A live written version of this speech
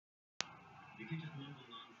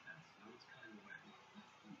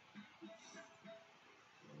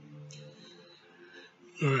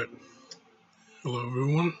All right. Hello,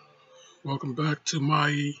 everyone. Welcome back to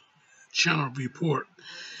my channel report.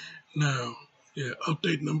 Now,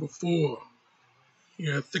 update number 4.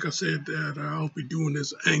 I think I said that I'll be doing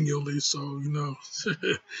this annually, so,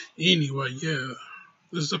 anyway,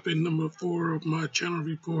 this is update number 4 of my channel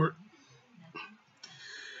report.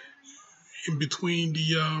 In between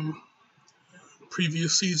the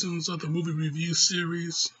previous seasons of the movie review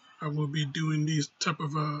series, I will be doing these type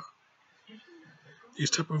of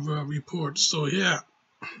reports. So,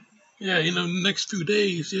 next few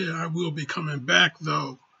days, I will be coming back,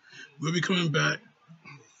 though. We'll be coming back.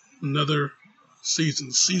 Another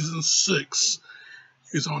season. Season 6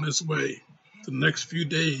 is on its way. The next few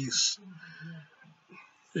days.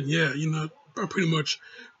 And I pretty much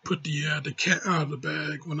put the cat out of the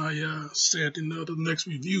bag when I said, the next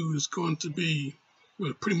review is going to be,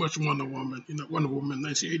 well, pretty much Wonder Woman. Wonder Woman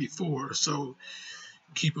 1984. So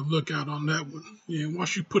keep a lookout on that one.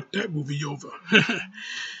 Once you put that movie over.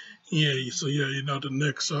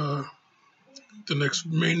 The next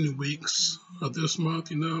many weeks of this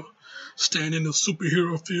month, staying in the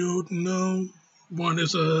superhero field, one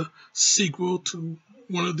is a sequel to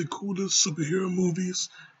one of the coolest superhero movies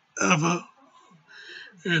ever,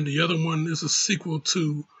 and the other one is a sequel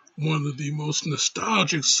to one of the most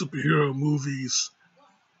nostalgic superhero movies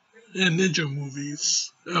and ninja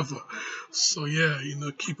movies ever. So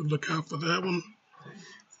keep a lookout for that one.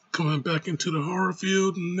 Coming back into the horror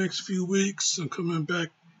field in the next few weeks, and coming back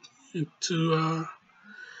into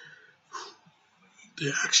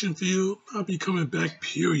the action field. I'll be coming back,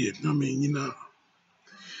 period.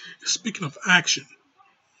 Speaking of action,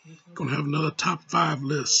 gonna have another top 5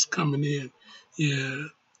 list coming in.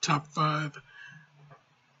 Top 5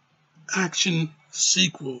 action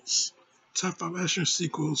sequels. Top 5 action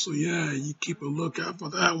sequels. So you keep a lookout for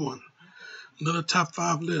that one. Another top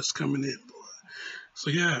 5 list coming in.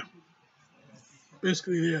 So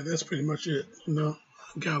basically that's pretty much it.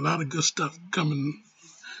 Got a lot of good stuff coming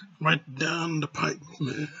right down the pipe,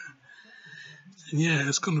 man. And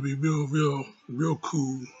it's gonna be real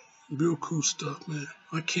cool stuff, man.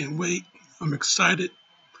 I can't wait. I'm excited.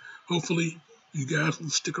 Hopefully you guys will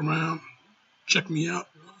stick around, check me out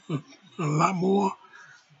a lot more.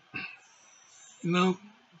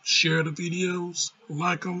 Share the videos,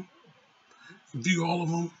 like them, view all of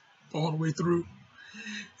them all the way through,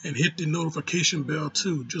 and hit the notification bell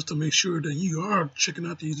too, just to make sure that you are checking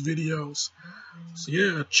out these videos.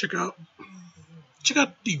 So check out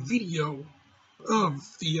the video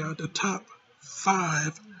of the top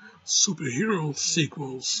 5 superhero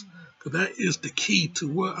sequels, because that is the key to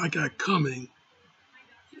what I got coming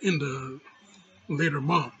in the later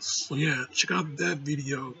months. So check out that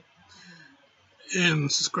video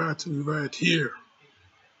and subscribe to me right here.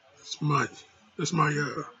 That's my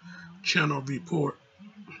channel report,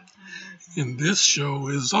 and this show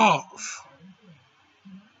is off.